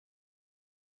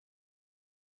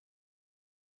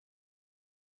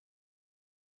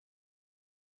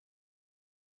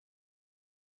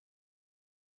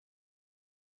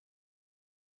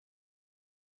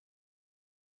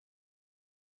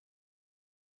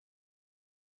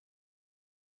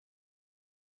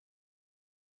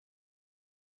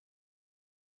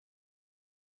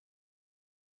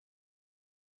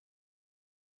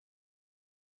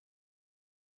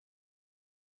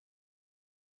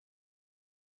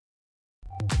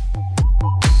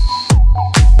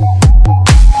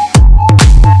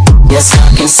Yes, I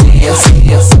can see you.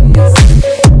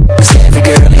 'Cause every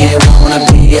girl here wanna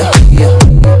be ya.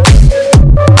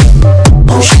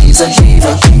 Oh, she's a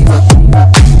diva.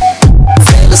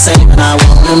 Feel the same and I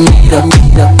wanna meet her.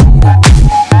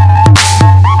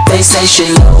 They say she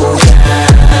low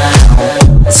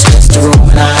down, stressed her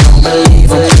and I don't believe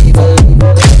her.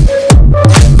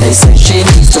 They say she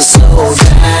needs to slow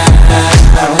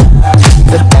down,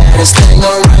 the baddest thing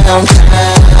around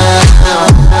town.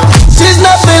 She's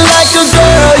nothing like a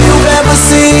girl you've ever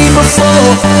seen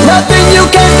before, nothing you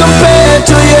can compare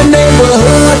to your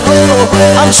neighborhood.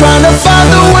 I'm trying to find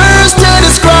the words to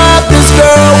describe this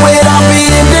girl without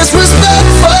being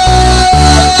disrespectful.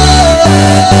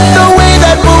 The way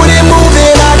that booty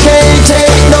moving, I can't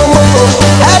take no more.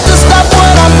 Have to stop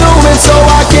what I'm doing so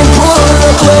I can pull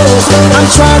her close. I'm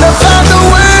trying to find the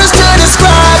words to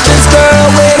describe this girl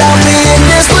without being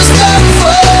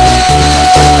disrespectful.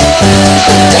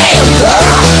 Damn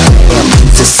girl,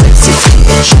 it's a sexy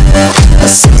bitch, a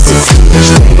sexy bitch.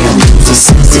 Damn, it's a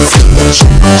sexy bitch.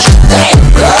 Damn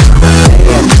girl,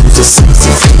 damn, it's a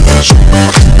sexy bitch,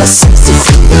 a sexy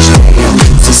bitch. Damn,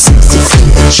 it's a sexy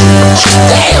bitch.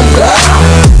 Damn girl.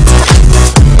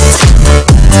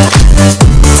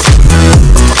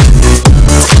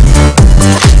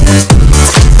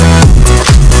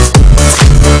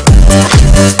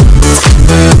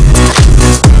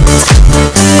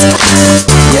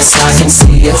 Yes, I can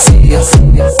see you.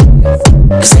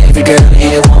 'Cause every girl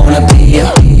here wanna be ya.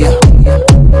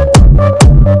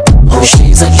 Oh,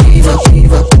 she's a diva.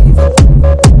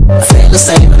 I feel the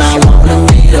same and I wanna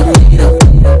meet her.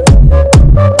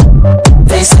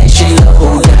 They say she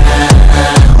low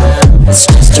down, it's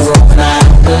just a rope and I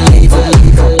don't believe her.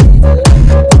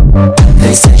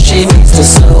 They say she needs to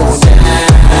slow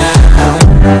down,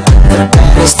 the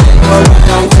baddest thing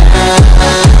around town.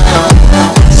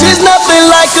 She's nothing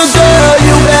like a girl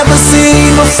you've ever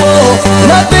seen before,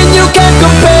 nothing you can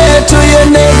compare to your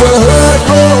neighborhood.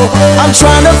 I'm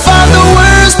trying to find the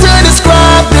words to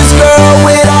describe this girl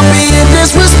without being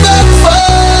disrespectful.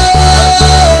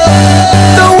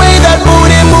 The way that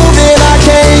booty moving, I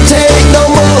can't take no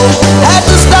more. Had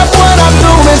to stop what I'm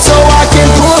doing so I can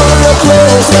pull her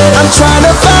close. I'm trying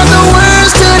to find the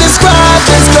words to describe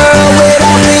this girl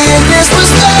without being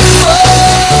disrespectful.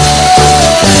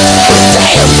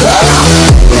 Damn girl,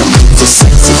 damn, it's a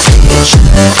sexy bitch,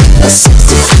 a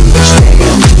sexy bitch.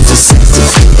 Damn, it's a sexy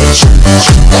bitch.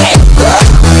 Damn girl,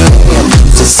 damn,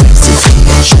 it's a sexy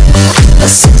bitch, a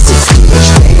sexy bitch.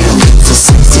 Damn, it's a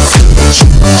sexy bitch.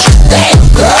 Damn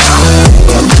girl,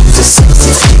 damn, it's a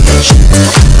sexy bitch,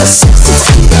 a sexy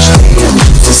bitch. Damn,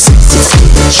 it's a sexy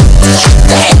bitch.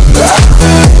 Damn girl,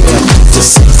 damn, it's a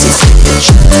sexy bitch,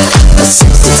 a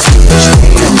sexy bitch.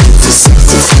 Damn, it's a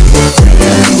sexy bitch.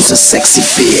 Damn, it's a sexy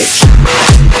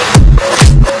bitch.